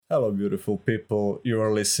Hello, beautiful people. You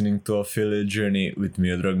are listening to Affiliate Journey with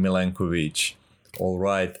Miodrag Milankovic.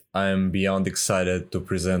 Alright, I am beyond excited to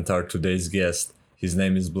present our today's guest. His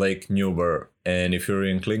name is Blake Newber, and if you're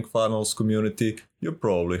in ClickFunnels community, you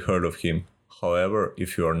probably heard of him. However,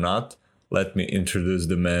 if you are not, let me introduce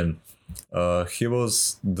the man. He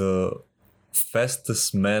was the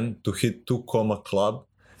fastest man to hit 2 comma club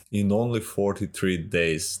in only 43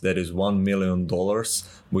 days. That is $1 million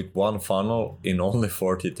with one funnel in only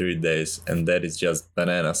 43 days. And that is just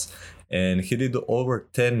bananas. And he did over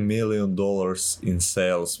 $10 million in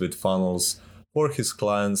sales with funnels for his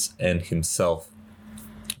clients and himself.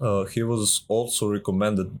 He was also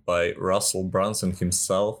recommended by Russell Brunson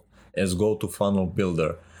himself as go-to funnel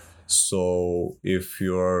builder. So if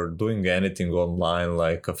you're doing anything online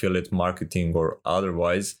like affiliate marketing or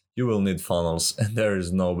otherwise, you will need funnels, and there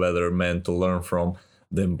is no better man to learn from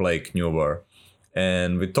than Blake Newber.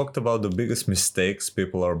 And we talked about the biggest mistakes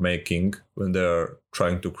people are making when they're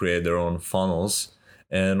trying to create their own funnels.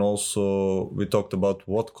 And also we talked about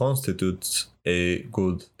what constitutes a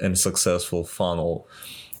good and successful funnel.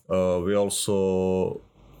 We also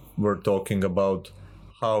were talking about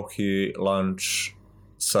how he launched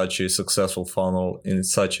such a successful funnel in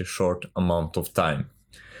such a short amount of time.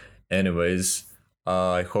 Anyways,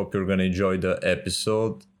 I hope you're gonna enjoy the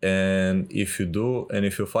episode, and if you do, and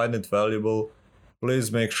if you find it valuable,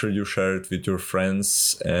 please make sure you share it with your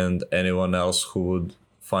friends and anyone else who would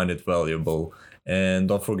find it valuable. And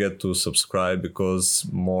don't forget to subscribe because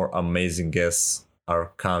more amazing guests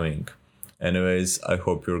are coming. Anyways, I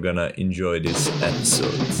hope you're gonna enjoy this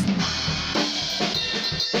episode.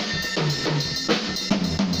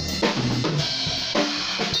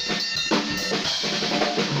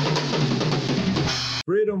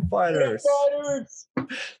 Freedom Fighters!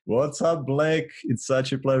 What's up, Blake? It's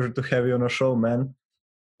such a pleasure to have you on the show, man.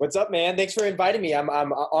 What's up, man? Thanks for inviting me. I'm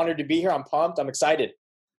honored to be here. I'm pumped. I'm excited.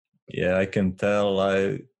 Yeah, I can tell.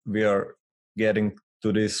 We are getting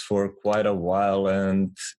to this for quite a while,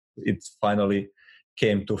 and it finally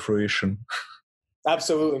came to fruition.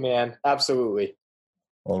 Absolutely, man. Absolutely.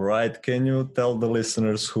 All right. Can you tell the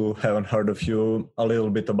listeners who haven't heard of you a little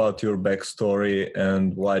bit about your backstory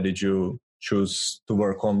and why did you choose to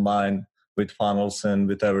work online with funnels and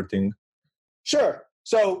with everything? Sure.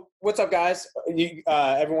 So, what's up, guys?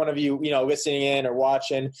 Every one of you, listening in or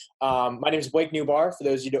watching. My name is Blake Newbar. For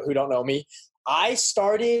those of you who don't know me, I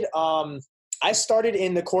started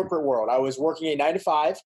in the corporate world. I was working a 9 to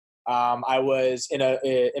 5. I was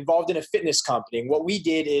involved in a fitness company. And what we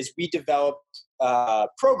did is we developed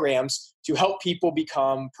programs to help people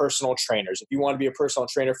become personal trainers. If you want to be a personal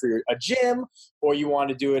trainer for a gym, or you want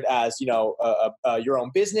to do it as your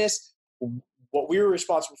own business, what we were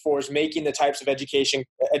responsible for is making the types of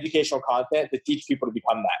educational content to teach people to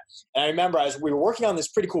become that. And I remember as we were working on this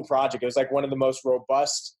pretty cool project, it was like one of the most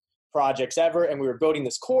robust projects ever. And we were building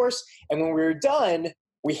this course. And when we were done,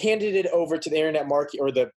 we handed it over to the internet market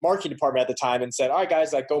or the marketing department at the time and said, all right,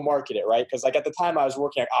 guys, go market it, right? Because at the time I was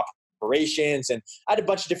working at operations and I had a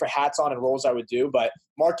bunch of different hats on and roles I would do, but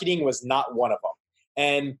marketing was not one of them.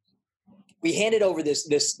 And we handed over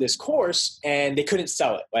this course and they couldn't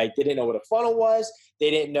sell it. Like they didn't know what a funnel was. They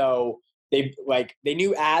didn't know, they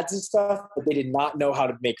knew ads and stuff, but they did not know how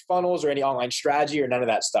to make funnels or any online strategy or none of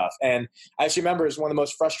that stuff. And I actually remember it was one of the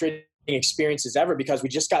most frustrating experiences ever because we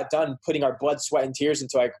just got done putting our blood, sweat, and tears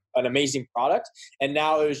into an amazing product. And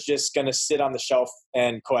now it was just going to sit on the shelf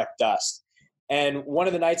and collect dust. And one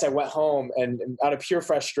of the nights I went home and out of pure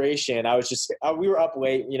frustration, we were up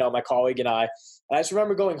late, my colleague and I just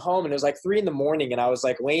remember going home and it was like 3 a.m. and I was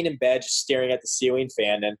like laying in bed, just staring at the ceiling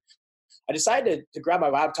fan. And I decided to grab my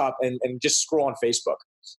laptop and just scroll on Facebook.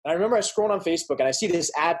 And I remember I scrolled on Facebook and I see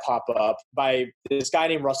this ad pop up by this guy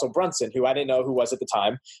named Russell Brunson, who I didn't know who was at the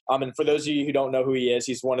time. And for those of you who don't know who he is,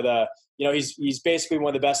 he's one of the, he's basically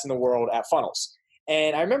one of the best in the world at funnels.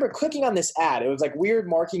 And I remember clicking on this ad. It was like weird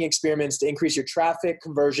marketing experiments to increase your traffic,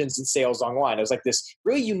 conversions, and sales online. It was like this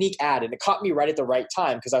really unique ad, and it caught me right at the right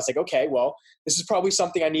time because I was like, okay, well, this is probably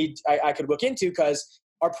something I could look into because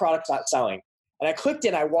our product's not selling. And I clicked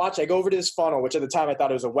in, I go over to this funnel, which at the time I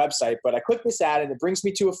thought it was a website, but I clicked this ad and it brings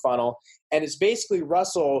me to a funnel. And it's basically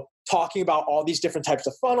Russell talking about all these different types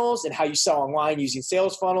of funnels and how you sell online using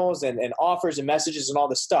sales funnels and offers and messages and all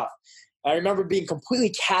this stuff. I remember being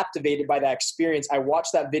completely captivated by that experience. I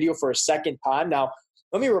watched that video for a second time. Now,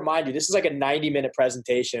 let me remind you, this is like a 90-minute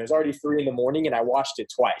presentation. It was already 3 a.m. and I watched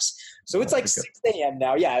it twice. So it's like 6 a.m.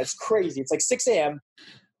 now. Yeah, it's crazy. It's like 6 a.m.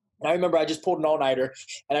 And I remember I just pulled an all-nighter.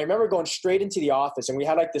 And I remember going straight into the office. And we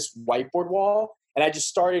had like this whiteboard wall. And I just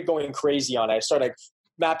started going crazy on it. I started like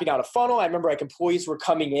mapping out a funnel. I remember like employees were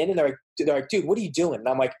coming in and they're like, dude, what are you doing? And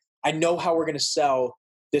I'm like, I know how we're going to sell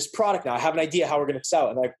this product now. I have an idea how we're going to sell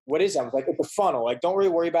it. And like, what is that? I'm like, it's a funnel. Like, don't really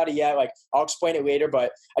worry about it yet. Like, I'll explain it later.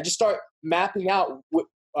 But I just start mapping out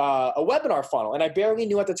a webinar funnel. And I barely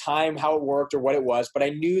knew at the time how it worked or what it was, but I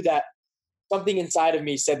knew that something inside of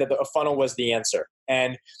me said that a funnel was the answer.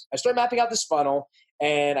 And I started mapping out this funnel.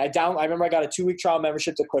 And I remember I got a 2-week trial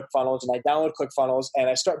membership to ClickFunnels, and I downloaded ClickFunnels, and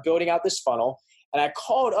I start building out this funnel. And I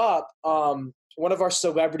called up one of our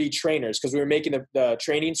celebrity trainers because we were making the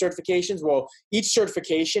training certifications. Well, each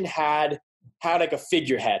certification had like a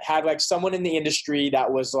figurehead, had like someone in the industry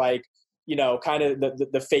that was like, you know, kind of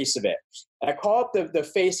the face of it. And I call up the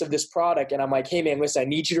face of this product, and I'm like, hey man, listen, I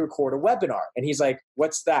need you to record a webinar. And he's like,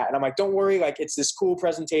 what's that? And I'm like, don't worry, like it's this cool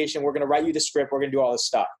presentation. We're going to write you the script. We're going to do all this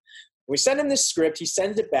stuff. We send him this script. He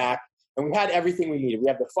sends it back, and we had everything we needed. We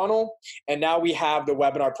have the funnel, and now we have the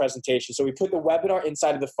webinar presentation. So we put the webinar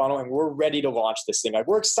inside of the funnel, and we're ready to launch this thing. Like,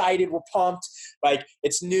 we're excited. We're pumped. Like,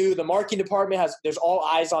 it's new. The marketing department there's all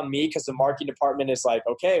eyes on me because the marketing department is like,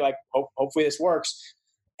 okay, like hopefully this works.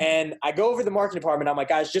 And I go over to the marketing department. I'm like,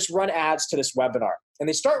 guys, just run ads to this webinar. And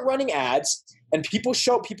they start running ads, and people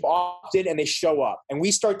opt in, and they show up, and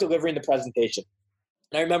we start delivering the presentation.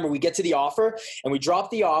 And I remember we get to the offer and we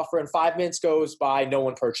drop the offer, and 5 minutes goes by, no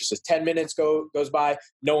one purchases. 10 minutes goes by,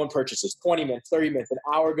 no one purchases. 20 minutes, 30 minutes, an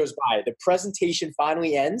hour goes by. The presentation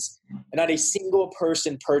finally ends, and not a single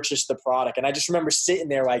person purchased the product. And I just remember sitting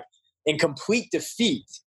there like in complete defeat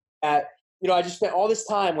at, you know, I just spent all this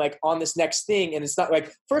time like on this next thing. And it's not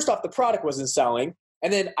like, first off, the product wasn't selling.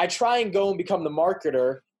 And then I try and go and become the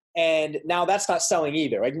marketer, and now that's not selling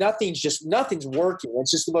either. Like nothing's working.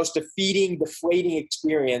 It's just the most defeating, deflating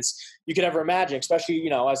experience you could ever imagine, especially, you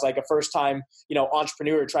know, as like a first time, you know,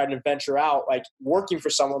 entrepreneur trying to venture out, like working for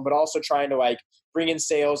someone, but also trying to like bring in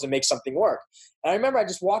sales and make something work. And I remember I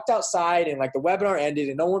just walked outside, and like the webinar ended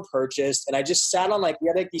and no one purchased. And I just sat on like, we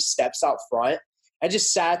had like these steps out front. I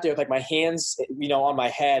just sat there with like my hands, you know, on my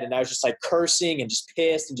head, and I was just like cursing and just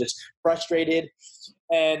pissed and just frustrated.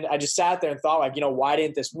 And I just sat there and thought, like, you know, why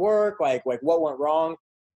didn't this work? Like what went wrong?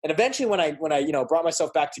 And eventually when I, you know, brought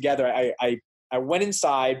myself back together, I went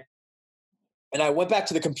inside and I went back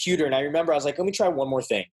to the computer, and I remember I was like, let me try one more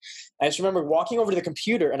thing. I just remember walking over to the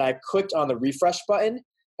computer, and I clicked on the refresh button.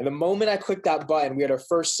 And the moment I clicked that button, we had our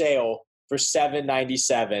first sale for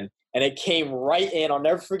 $7.97. And it came right in. I'll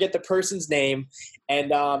never forget the person's name.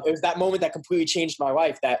 And it was that moment that completely changed my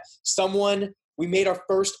life, that we made our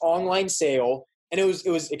first online sale. And it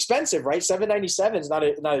was expensive, right? $7.97 is not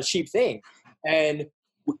a cheap thing. And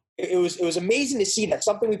it was amazing to see that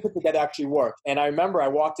something we put together actually worked. And I remember I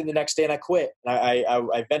walked in the next day and I quit.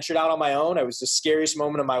 I ventured out on my own. It was the scariest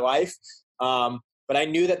moment of my life. But I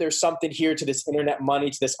knew that there's something here to this internet money,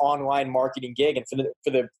 to this online marketing gig.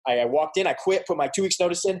 And I walked in, I quit, put my 2 weeks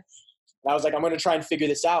notice in. And I was like, I'm going to try and figure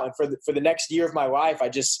this out. And for the next year of my life, I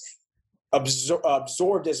just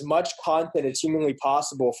absorbed as much content as humanly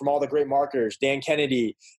possible from all the great marketers, Dan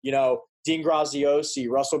Kennedy, you know, Dean Graziosi,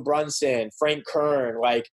 Russell Brunson, Frank Kern,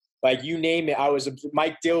 like you name it.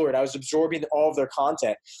 Mike Dillard. I was absorbing all of their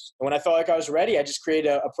content. And when I felt like I was ready, I just created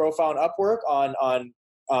a profile on Upwork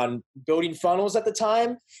on building funnels at the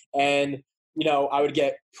time. And, you know, I would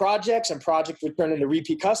get projects, and projects would turn into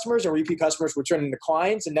repeat customers, and repeat customers would turn into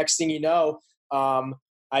clients. And next thing you know,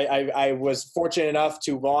 I was fortunate enough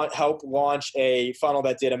to help launch a funnel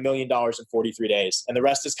that did $1 million in 43 days. And the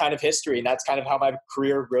rest is kind of history. And that's kind of how my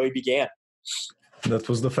career really began. That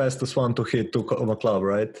was the fastest one to hit to a club,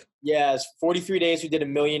 right? Yes. 43 days, we did $1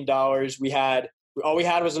 million. All we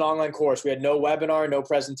had was an online course. We had no webinar, no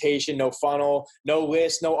presentation, no funnel, no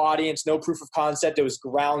list, no audience, no proof of concept. It was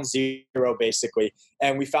ground zero, basically.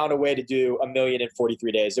 And we found a way to do $1 million in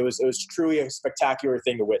 43 days. It was truly a spectacular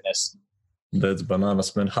thing to witness. That's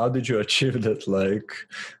bananas, man. How did you achieve that? Like,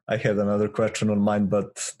 I had another question on mind,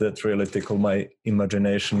 but that really tickled my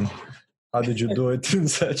imagination. How did you do it in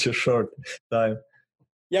such a short time?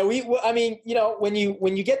 Yeah, I mean, you know, when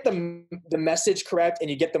you get the message correct, and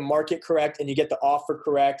you get the market correct, and you get the offer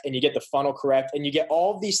correct, and you get the funnel correct, and you get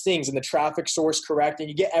all of these things and the traffic source correct, and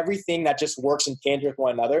you get everything that just works in tandem with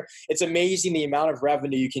one another, it's amazing the amount of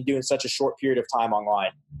revenue you can do in such a short period of time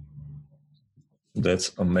online.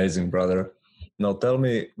 That's amazing, brother. Now tell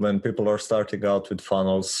me, when people are starting out with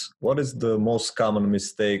funnels, what is the most common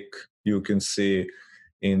mistake you can see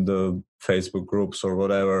in the Facebook groups or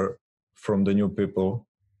whatever from the new people?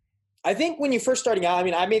 I think when you're first starting out, I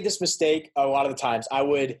mean, I made this mistake a lot of the times. I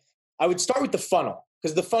would start with the funnel.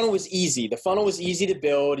 because the funnel was easy. The funnel was easy to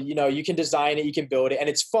build. You know, you can design it, you can build it, and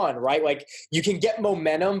it's fun, right? Like you can get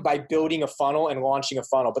momentum by building a funnel and launching a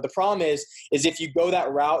funnel. But the problem is if you go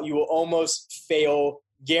that route, you will almost fail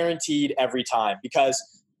guaranteed every time, because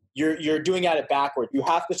you're doing at it backward. You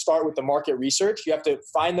have to start with the market research. You have to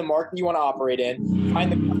find the market you want to operate in,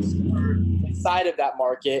 find the customer inside of that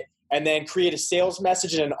market, and then create a sales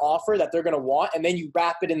message and an offer that they're going to want, and then you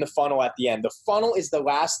wrap it in the funnel at the end. The funnel is the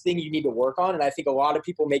last thing you need to work on, and I think a lot of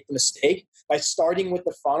people make the mistake by starting with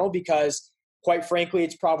the funnel because, quite frankly,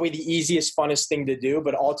 it's probably the easiest, funnest thing to do,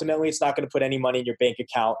 but ultimately it's not going to put any money in your bank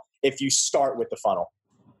account if you start with the funnel.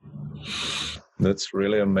 That's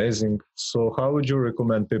really amazing. So how would you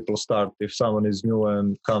recommend people start if someone is new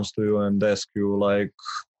and comes to you and asks you, like,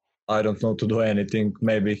 I don't know to do anything,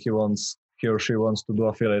 maybe he or she wants to do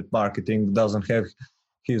affiliate marketing, doesn't have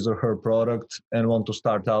his or her product, and want to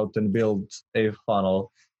start out and build a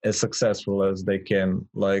funnel as successful as they can?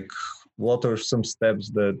 Like, what are some steps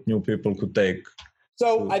that new people could take?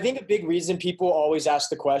 So I think a big reason people always ask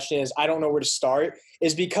the question is, I don't know where to start,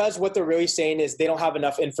 is because what they're really saying is they don't have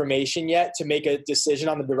enough information yet to make a decision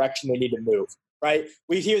on the direction they need to move, right?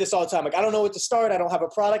 We hear this all the time. Like, I don't know what to start. I don't have a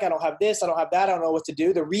product. I don't have this. I don't have that. I don't know what to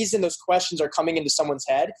do. The reason those questions are coming into someone's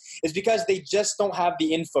head is because they just don't have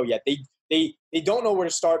the info yet. They don't know where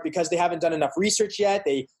to start because they haven't done enough research yet.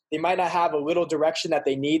 They might not have a little direction that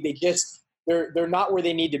they need. They're not where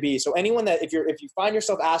they need to be. So anyone that, if you find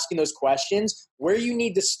yourself asking those questions, where you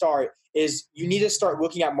need to start is you need to start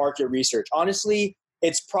looking at market research. Honestly,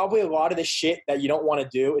 it's probably a lot of the shit that you don't want to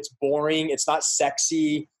do. It's boring. It's not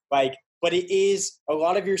sexy. But it is, a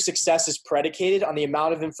lot of your success is predicated on the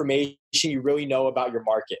amount of information you really know about your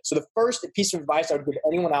market. So the first piece of advice I would give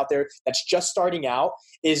anyone out there that's just starting out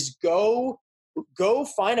is go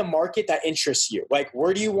find a market that interests you. Like,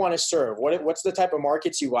 where do you want to serve? What's the type of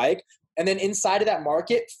markets you like? And then inside of that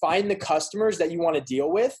market, find the customers that you want to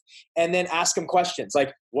deal with, and then ask them questions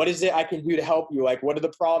like, what is it I can do to help you? Like, what are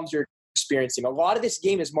the problems you're experiencing? A lot of this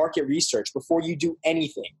game is market research before you do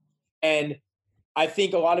anything. And I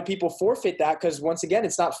think a lot of people forfeit that because, once again,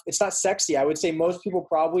 it's not sexy. I would say most people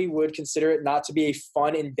probably would consider it not to be a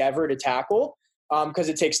fun endeavor to tackle because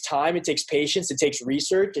it takes time, it takes patience, it takes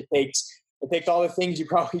research, it takes all the things you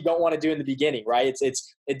probably don't want to do in the beginning, right?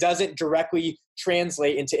 It doesn't directly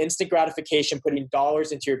translate into instant gratification, putting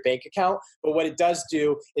dollars into your bank account. But what it does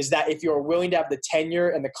do is that if you're willing to have the tenure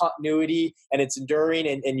and the continuity and it's enduring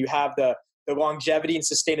and you have the longevity and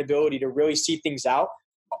sustainability to really see things out,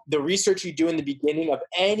 the research you do in the beginning of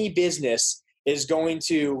any business is going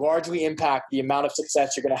to largely impact the amount of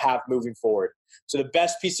success you're going to have moving forward. So the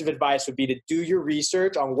best piece of advice would be to do your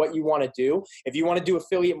research on what you want to do. If you want to do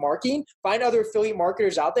affiliate marketing, find other affiliate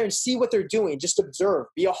marketers out there and see what they're doing. Just observe.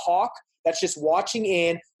 Be a hawk that's just watching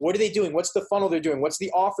in. What are they doing? What's the funnel they're doing? What's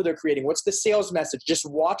the offer they're creating? What's the sales message? Just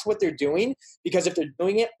watch what they're doing, because if they're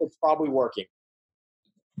doing it, it's probably working.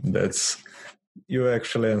 You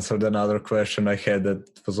actually answered another question I had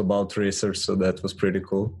that was about research, so that was pretty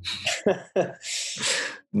cool.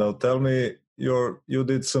 Now tell me, you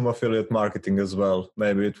did some affiliate marketing as well.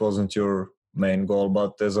 Maybe it wasn't your main goal,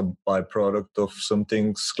 but as a byproduct of some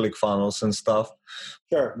things, ClickFunnels and stuff.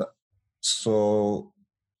 Sure. So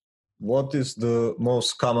what is the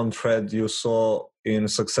most common thread you saw in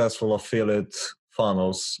successful affiliate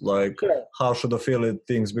funnels? Like, sure, how should affiliate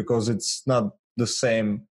things, because it's not the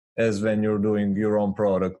same as when you're doing your own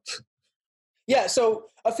product? Yeah, so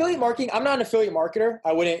affiliate marketing, I'm not an affiliate marketer.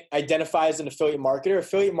 I wouldn't identify as an affiliate marketer.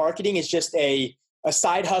 Affiliate marketing is just a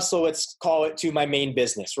side hustle, let's call it, to my main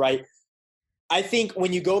business, right? I think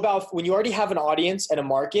when you already have an audience and a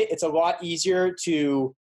market, it's a lot easier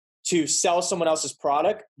to sell someone else's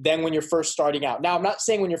product than when you're first starting out. Now, I'm not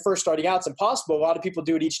saying when you're first starting out, it's impossible. A lot of people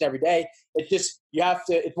do it each and every day. It's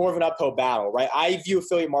more of an uphill battle, right? I view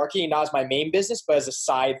affiliate marketing not as my main business, but as a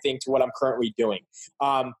side thing to what I'm currently doing.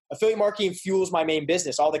 Affiliate marketing fuels my main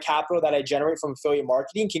business. All the capital that I generate from affiliate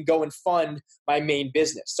marketing can go and fund my main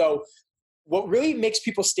business. So what really makes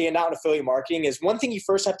people stand out in affiliate marketing is, one thing you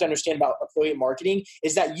first have to understand about affiliate marketing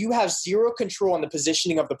is that you have zero control on the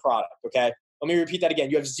positioning of the product, okay? Let me repeat that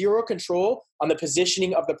again. You have zero control on the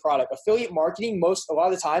positioning of the product. Affiliate marketing, a lot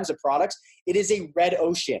of the times, the products, it is a red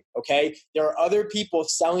ocean, okay? There are other people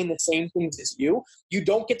selling the same things as you. You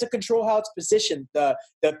don't get to control how it's positioned. The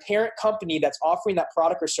parent company that's offering that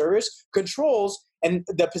product or service controls and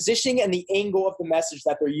the positioning and the angle of the message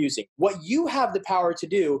that they're using. What you have the power to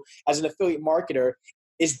do as an affiliate marketer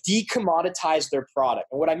is decommoditize their product.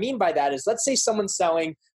 And what I mean by that is, let's say someone's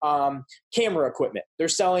selling camera equipment. They're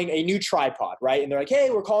selling a new tripod, right? And they're like,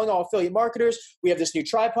 hey, we're calling all affiliate marketers. We have this new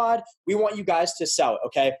tripod. We want you guys to sell it,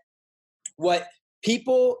 okay? What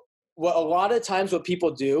what a lot of times what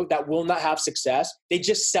people do that will not have success, they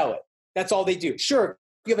just sell it. That's all they do. Sure,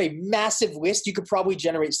 you have a massive list, you could probably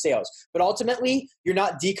generate sales, but ultimately you're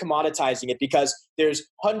not decommoditizing it because there's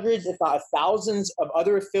hundreds, if not thousands of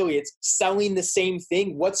other affiliates selling the same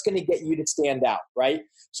thing. What's going to get you to stand out, right?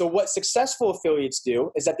 So what successful affiliates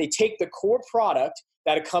do is that they take the core product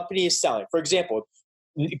that a company is selling. For example,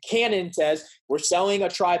 Canon says, we're selling a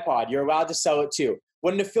tripod. You're allowed to sell it too.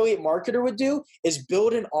 What an affiliate marketer would do is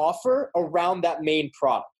build an offer around that main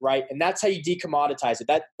product, right? And that's how you decommoditize it.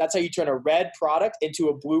 That's how you turn a red product into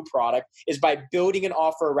a blue product, is by building an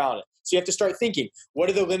offer around it. So you have to start thinking, what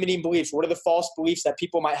are the limiting beliefs? What are the false beliefs that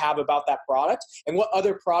people might have about that product? And what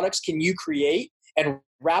other products can you create and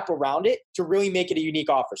wrap around it to really make it a unique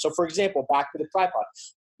offer? So for example, back to the tripod.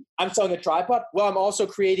 I'm selling a tripod. Well, I'm also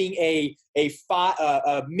creating a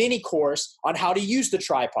mini course on how to use the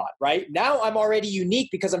tripod, right? Now I'm already unique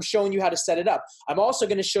because I'm showing you how to set it up. I'm also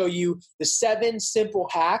going to show you the 7 simple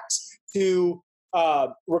hacks to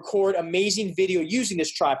record amazing video using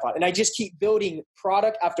this tripod. And I just keep building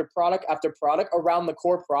product after product after product around the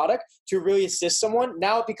core product to really assist someone.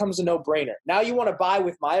 Now it becomes a no-brainer. Now you want to buy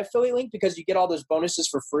with my affiliate link because you get all those bonuses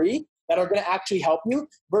for free that are going to actually help you,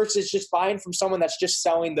 versus just buying from someone that's just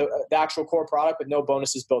selling the actual core product with no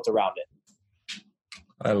bonuses built around it.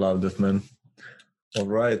 I love that, man. All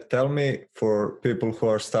right. Tell me, for people who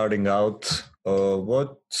are starting out,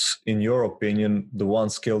 what's, in your opinion, the one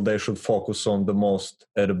skill they should focus on the most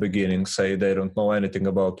at the beginning? Say they don't know anything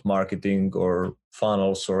about marketing or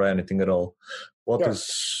funnels or anything at all. What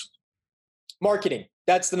is marketing?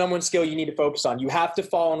 That's the number one skill you need to focus on. You have to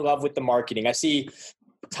fall in love with the marketing. I see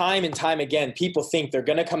time and time again, people think they're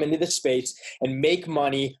going to come into this space and make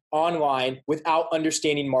money online without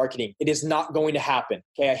understanding marketing. It is not going to happen.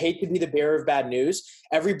 Okay. I hate to be the bearer of bad news.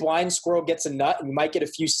 Every blind squirrel gets a nut and you might get a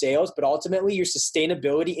few sales, but ultimately your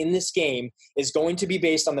sustainability in this game is going to be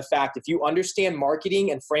based on the fact if you understand marketing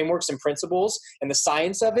and frameworks and principles and the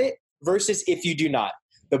science of it versus if you do not.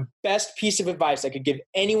 The best piece of advice I could give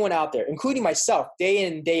anyone out there, including myself, day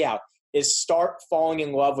in and day out, is start falling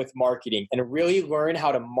in love with marketing and really learn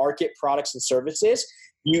how to market products and services.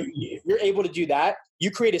 You're able to do that.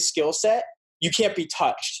 You create a skill set. You can't be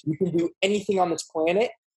touched. You can do anything on this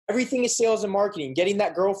planet. Everything is sales and marketing. Getting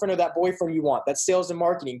that girlfriend or that boyfriend you want, that's sales and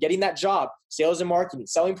marketing. Getting that job, sales and marketing.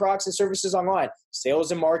 Selling products and services online,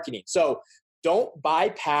 sales and marketing. So don't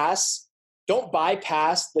bypass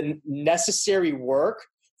the necessary work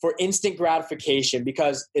for instant gratification,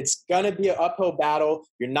 because it's going to be an uphill battle.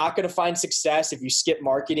 You're not going to find success if you skip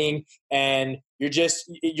marketing, and you're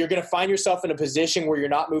going to find yourself in a position where you're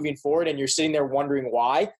not moving forward and you're sitting there wondering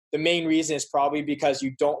why. The main reason is probably because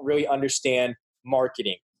you don't really understand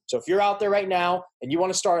marketing. So if you're out there right now and you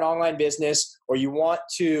want to start an online business, or you want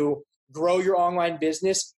to grow your online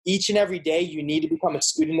business, each and every day you need to become a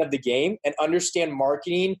student of the game and understand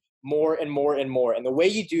marketing more and more and more. And the way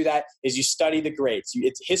you do that is you study the greats.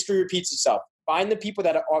 History repeats itself. Find the people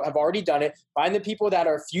that have already done it. Find the people that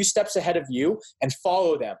are a few steps ahead of you and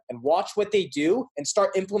follow them and watch what they do and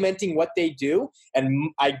start implementing what they do.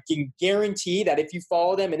 And I can guarantee that if you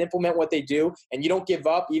follow them and implement what they do and you don't give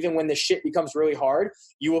up, even when the shit becomes really hard,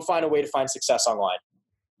 you will find a way to find success online.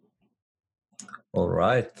 All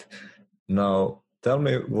right. Now, tell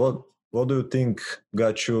me, what do you think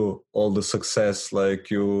got you all the success?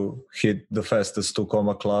 Like, you hit the fastest to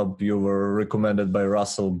Comma Club, you were recommended by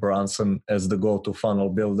Russell Brunson as the go-to funnel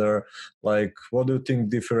builder. Like, what do you think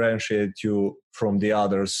differentiates you from the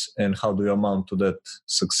others, and how do you amount to that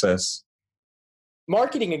success?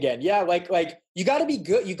 Marketing again. Yeah. Like you got to be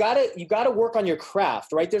good. You got to work on your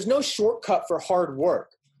craft, right? There's no shortcut for hard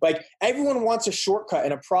work. Like, everyone wants a shortcut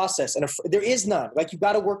and a process, and there is none. Like, you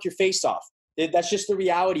got to work your face off. That's just the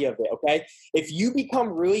reality of it, okay? If you become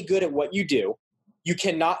really good at what you do, you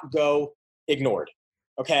cannot go ignored,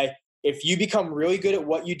 okay? If you become really good at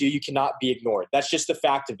what you do, you cannot be ignored. That's just the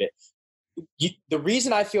fact of it. The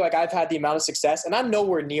reason I feel like I've had the amount of success, and I'm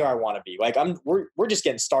nowhere near I want to be, like we're just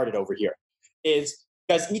getting started over here, is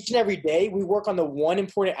because each and every day we work on the one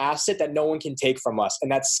important asset that no one can take from us,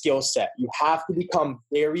 and that's skill set. You have to become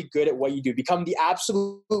very good at what you do. Become the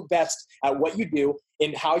absolute best at what you do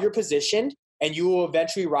and how you're positioned, and you will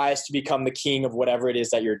eventually rise to become the king of whatever it is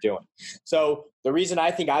that you're doing. So the reason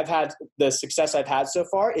I think I've had the success I've had so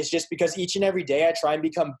far is just because each and every day I try and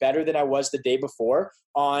become better than I was the day before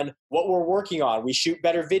on what we're working on. We shoot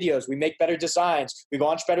better videos. We make better designs. We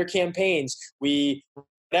launch better campaigns.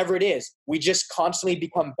 Whatever it is, we just constantly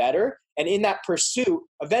become better. And in that pursuit,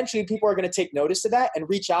 eventually people are going to take notice of that and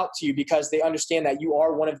reach out to you because they understand that you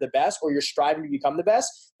are one of the best, or you're striving to become the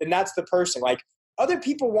best. Then that's the person. Like, other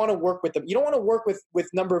people want to work with them. You don't want to work with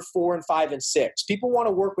number 4 and 5 and 6. People want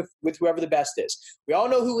to work with whoever the best is. We all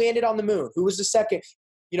know who landed on the moon, who was the second,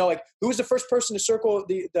 like who was the first person to circle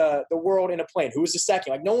the world in a plane, who was the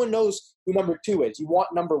second. Like no one knows who number 2 is. You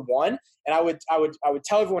want number 1. And I would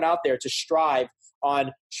tell everyone out there to strive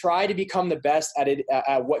on, try to become the best at it,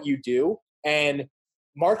 at what you do. And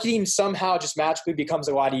marketing somehow just magically becomes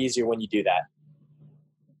a lot easier when you do that.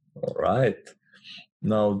 All right.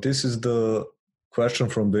 Now, this is the question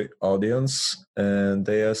from the audience, and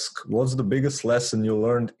they ask, what's the biggest lesson you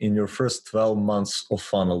learned in your first 12 months of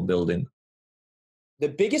funnel building? The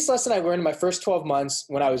biggest lesson I learned in my first 12 months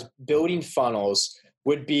when I was building funnels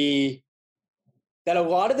would be that a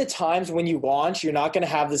lot of the times when you launch, you're not going to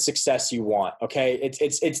have the success you want. Okay.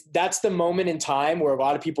 It's that's the moment in time where a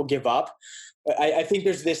lot of people give up. I think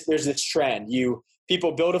there's this trend.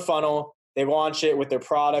 People build a funnel, they launch it with their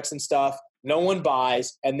products and stuff. No one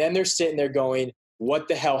buys. And then they're sitting there going, what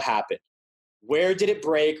the hell happened? Where did it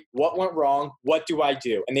break? What went wrong? What do I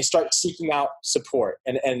do? And they start seeking out support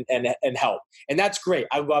and help. And that's great.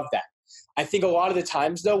 I love that. I think a lot of the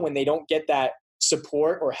times though, when they don't get that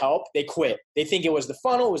support or help, they quit. They think it was the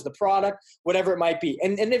funnel, it was the product, whatever it might be.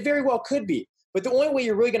 And it very well could be. But the only way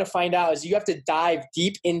you're really going to find out is you have to dive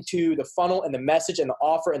deep into the funnel and the message and the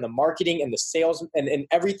offer and the marketing and the sales and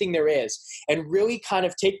everything there is, and really kind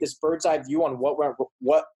of take this bird's eye view on what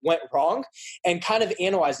went wrong and kind of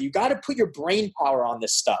analyze it. You got to put your brain power on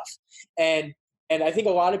this stuff. And I think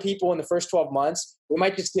a lot of people in the first 12 months, they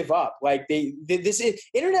might just give up. Like this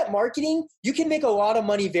internet marketing, you can make a lot of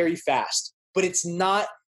money very fast, but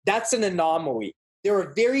that's an anomaly. There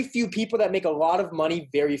are very few people that make a lot of money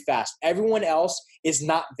very fast. Everyone else is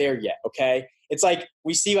not there yet, okay? It's like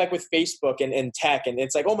we see like with Facebook and tech, and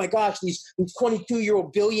it's like, oh my gosh, these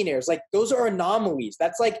 22-year-old billionaires, like those are anomalies.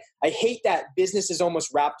 That's like, I hate that business is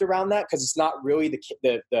almost wrapped around that because it's not really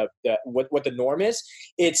what the norm is.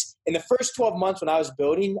 It's in the first 12 months when I was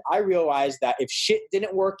building, I realized that if shit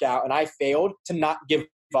didn't work out and I failed, to not give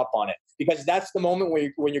up on it, because that's the moment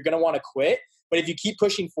when you're going to want to quit. But if you keep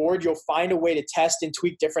pushing forward, you'll find a way to test and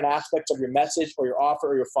tweak different aspects of your message or your offer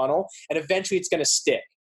or your funnel. And eventually it's going to stick.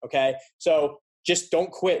 Okay. So just don't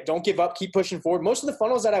quit. Don't give up. Keep pushing forward. Most of the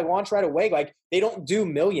funnels that I launch right away, like they don't do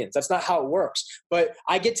millions. That's not how it works. But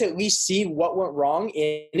I get to at least see what went wrong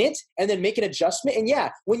in it and then make an adjustment. And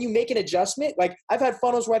yeah, when you make an adjustment, like I've had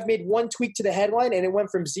funnels where I've made one tweak to the headline and it went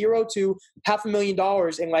from $0 to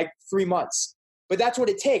 $500,000 in like 3 months. But that's what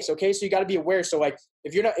it takes. Okay. So you got to be aware. So like,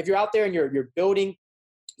 if you're out there and you're building,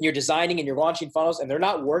 you're designing and you're launching funnels and they're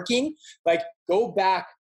not working, like go back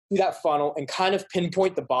to that funnel and kind of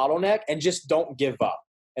pinpoint the bottleneck and just don't give up.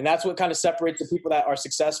 And that's what kind of separates the people that are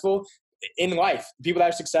successful in life. The people that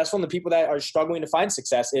are successful and the people that are struggling to find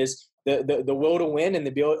success is the will to win and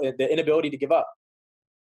the inability to give up.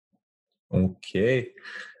 Okay.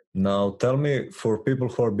 Now tell me, for people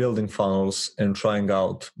who are building funnels and trying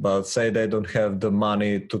out, but say they don't have the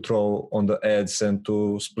money to throw on the ads and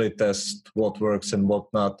to split test what works and what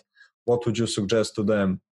not, what would you suggest to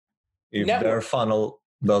them if their funnel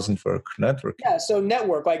doesn't work? Network. Yeah, so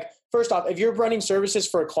network. Like first off, if you're running services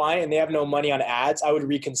for a client and they have no money on ads, I would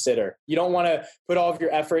reconsider. You don't want to put all of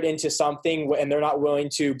your effort into something and they're not willing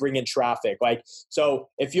to bring in traffic. Like, so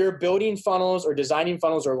if you're building funnels or designing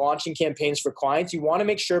funnels or launching campaigns for clients, you want to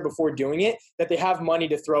make sure before doing it that they have money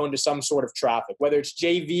to throw into some sort of traffic, whether it's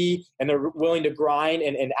JV and they're willing to grind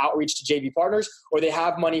and outreach to JV partners, or they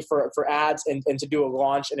have money for ads and to do a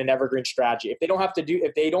launch and an evergreen strategy. If they're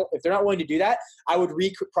not willing to do that, I would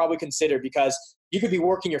probably consider, because you could be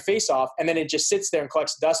working your face off and then it just sits there and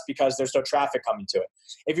collects dust because there's no traffic coming to it.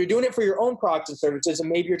 If you're doing it for your own products and services and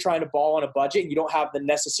maybe you're trying to ball on a budget and you don't have the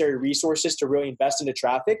necessary resources to really invest into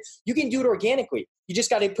traffic, you can do it organically. You just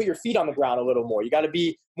got to put your feet on the ground a little more. You got to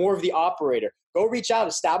be more of the operator. Go reach out,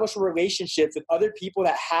 establish a relationship with other people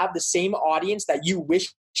that have the same audience that you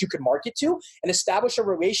wish you could market to, and establish a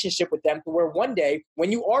relationship with them to where one day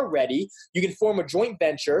when you are ready, you can form a joint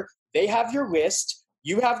venture. They have your list.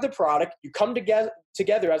 You have the product, you come together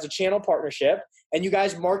as a channel partnership, and you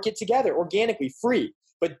guys market together organically, free.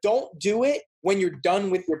 But don't do it when you're done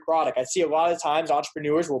with your product. I see a lot of times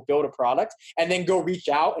entrepreneurs will build a product and then go reach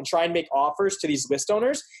out and try and make offers to these list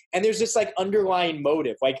owners. And there's this like underlying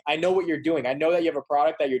motive. Like, I know what you're doing. I know that you have a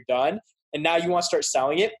product that you're done and now you want to start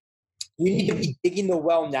selling it. You need to be digging the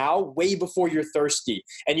well now, way before you're thirsty.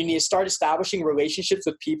 And you need to start establishing relationships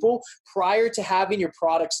with people prior to having your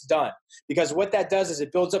products done. Because what that does is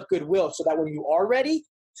it builds up goodwill so that when you are ready,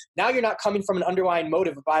 now you're not coming from an underlying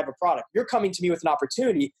motive of I have a product. You're coming to me with an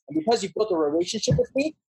opportunity. And because you've built a relationship with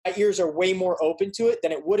me, ears are way more open to it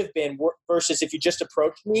than it would have been versus if you just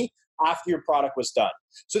approached me after your product was done.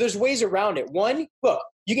 So there's ways around it. One, look,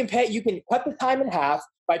 you can cut the time in half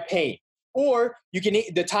by paying, or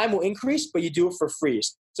the time will increase, but you do it for free.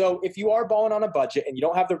 So if you are balling on a budget and you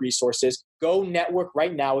don't have the resources, go network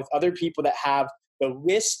right now with other people that have the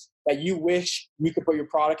list that you wish you could put your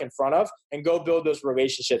product in front of, and go build those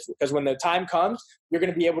relationships. Because when the time comes, you're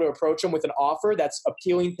going to be able to approach them with an offer that's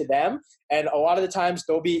appealing to them. And a lot of the times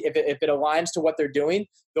if it aligns to what they're doing,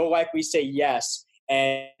 they'll likely say yes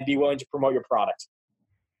and be willing to promote your product.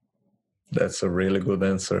 That's a really good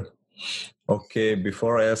answer. Okay,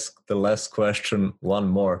 before I ask the last question, one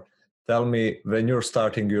more. Tell me, when you're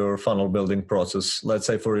starting your funnel building process, let's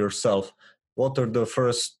say for yourself, what are the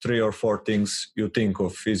first 3 or 4 things you think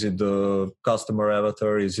of? Is it the customer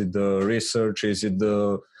avatar? Is it the research? Is it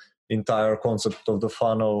the entire concept of the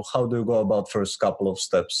funnel? How do you go about first couple of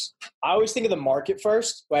steps? I always think of the market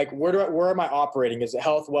first. Like, where am I operating? Is it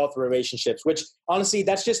health, wealth, relationships? Which honestly,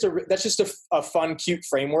 that's just a fun, cute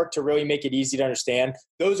framework to really make it easy to understand.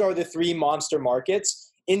 Those are the 3 monster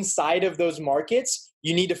markets. Inside of those markets,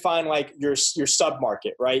 you need to find like your sub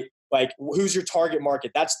market, right? Like, who's your target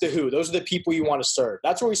market? That's the who. Those are the people you want to serve.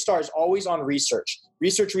 That's where we start, is always on research,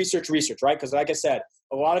 right? Because like I said,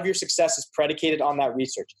 a lot of your success is predicated on that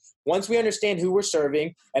research. Once we understand who we're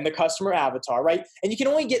serving and the customer avatar, right? And you can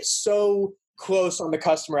only get so close on the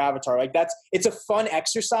customer avatar. Like, it's a fun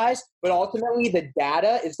exercise, but ultimately the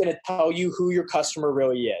data is going to tell you who your customer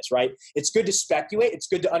really is, right? It's good to speculate. It's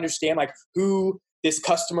good to understand like who this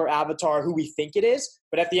customer avatar, who we think it is.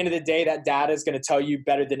 But at the end of the day, that data is going to tell you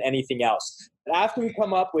better than anything else. But after we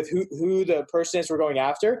come up with who the person is we're going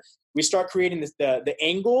after, we start creating the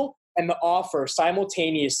angle and the offer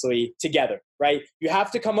simultaneously together, right? You have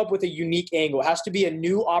to come up with a unique angle. It has to be a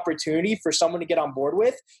new opportunity for someone to get on board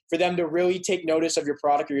with, for them to really take notice of your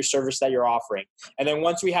product or your service that you're offering. And then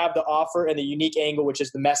once we have the offer and the unique angle, which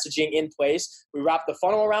is the messaging in place, we wrap the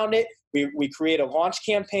funnel around it, we create a launch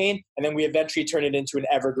campaign, and then we eventually turn it into an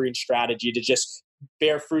evergreen strategy to just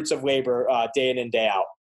bear fruits of labor day in and day out.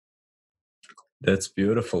 That's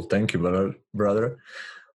beautiful. Thank you, brother.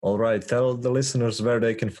 All right. Tell the listeners where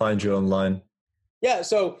they can find you online. Yeah.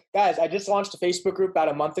 So guys, I just launched a Facebook group about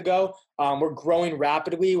a month ago. We're growing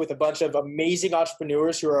rapidly with a bunch of amazing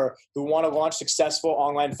entrepreneurs who want to launch successful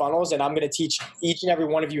online funnels. And I'm going to teach each and every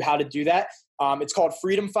one of you how to do that. It's called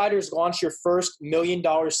Freedom Fighters. Launch your first $1 million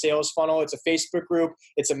sales funnel. It's a Facebook group.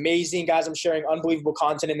 It's amazing, guys. I'm sharing unbelievable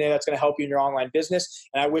content in there that's going to help you in your online business.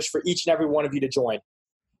 And I wish for each and every one of you to join.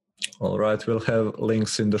 All right. We'll have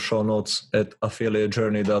links in the show notes at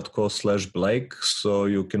affiliatejourney.co/Blake, so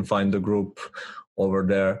you can find the group over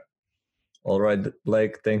there. All right,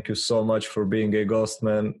 Blake, thank you so much for being a guest,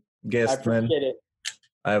 man.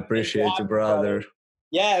 I appreciate you, brother.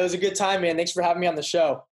 Yeah, it was a good time, man. Thanks for having me on the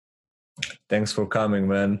show. Thanks for coming,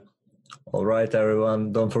 man. All right,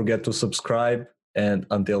 everyone. Don't forget to subscribe. And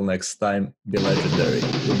until next time, be legendary.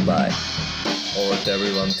 Goodbye. All right,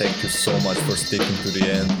 everyone. Thank you so much for sticking to the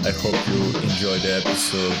end. I hope you enjoyed the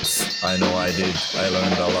episodes. I know I did. I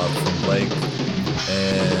learned a lot from Blake.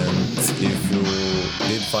 And if you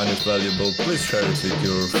did find it valuable, please share it with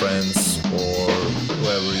your friends or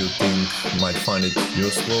whoever you think might find it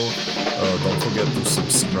useful. Don't forget to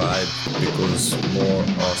subscribe, because more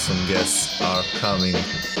awesome guests are coming.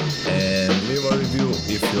 And leave a review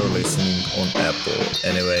if you're listening on Apple.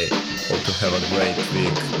 Anyway, hope to have a great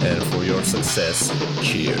week, and for your success,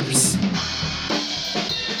 cheers.